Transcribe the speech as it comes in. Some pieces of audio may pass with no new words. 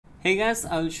Hey guys,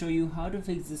 I will show you how to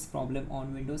fix this problem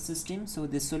on Windows system. So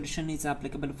this solution is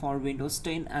applicable for Windows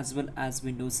 10 as well as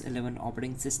Windows 11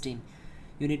 operating system.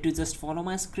 You need to just follow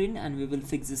my screen and we will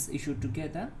fix this issue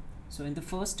together. So in the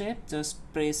first step, just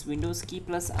press Windows key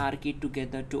plus R key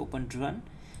together to open run.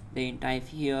 Then type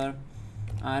here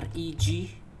reg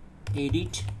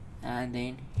edit and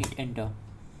then hit enter.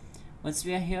 Once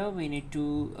we are here, we need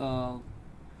to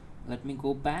let me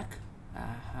go back.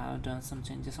 I have done some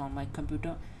changes on my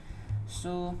computer,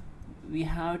 so we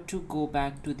have to go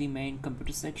back to the main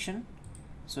computer section.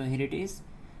 So here it is.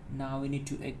 Now we need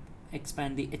to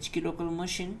expand the HK local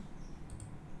machine,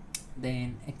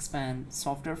 then expand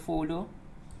software folder,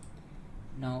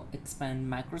 now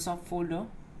expand Microsoft folder,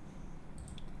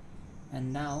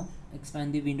 and now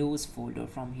expand the Windows folder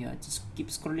from here. Just keep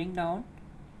scrolling down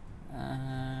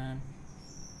and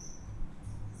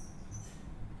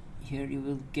here you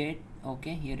will get,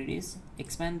 okay, here it is.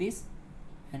 Expand this,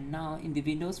 and now in the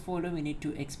Windows folder we need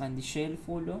to expand the shell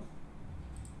folder.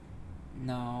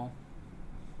 Now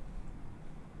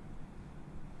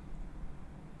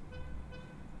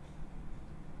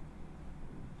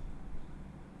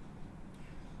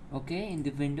okay, in the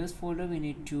Windows folder we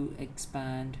need to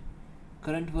expand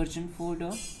current version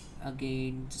folder.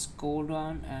 Again, just go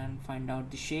down and find out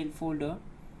the shell folder.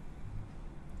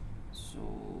 So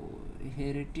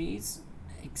here it is.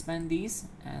 Expand these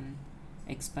and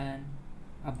expand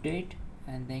update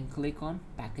and then click on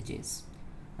packages.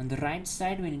 On the right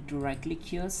side we need to right click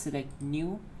here, select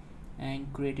new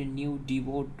and create a new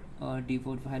default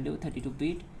value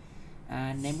 32-bit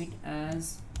and name it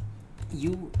as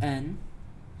unresponsive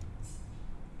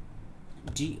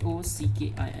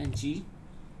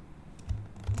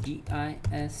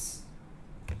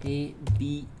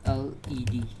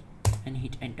disabled and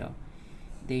hit enter.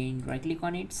 Then right click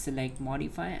on it, select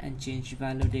modify and change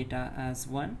value data as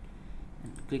 1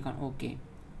 and click on OK.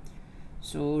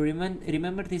 So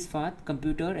remember this path: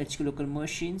 computer, HK local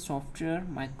machine, software,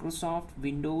 Microsoft,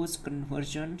 Windows, current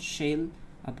version, shell,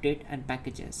 update and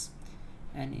packages.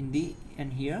 And in the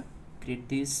here create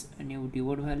this new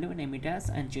default value, name it as,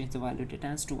 and change the value data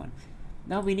as to 1.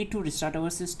 Now we need to restart our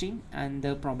system and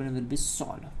the problem will be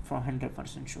solved for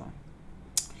 100% sure.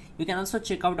 You can also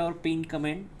check out our pinned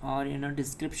comment or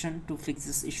description to fix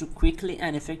this issue quickly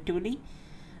and effectively.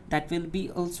 That will be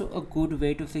also a good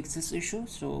way to fix this issue.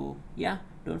 So yeah,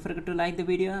 don't forget to like the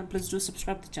video and please do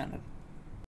subscribe to the channel.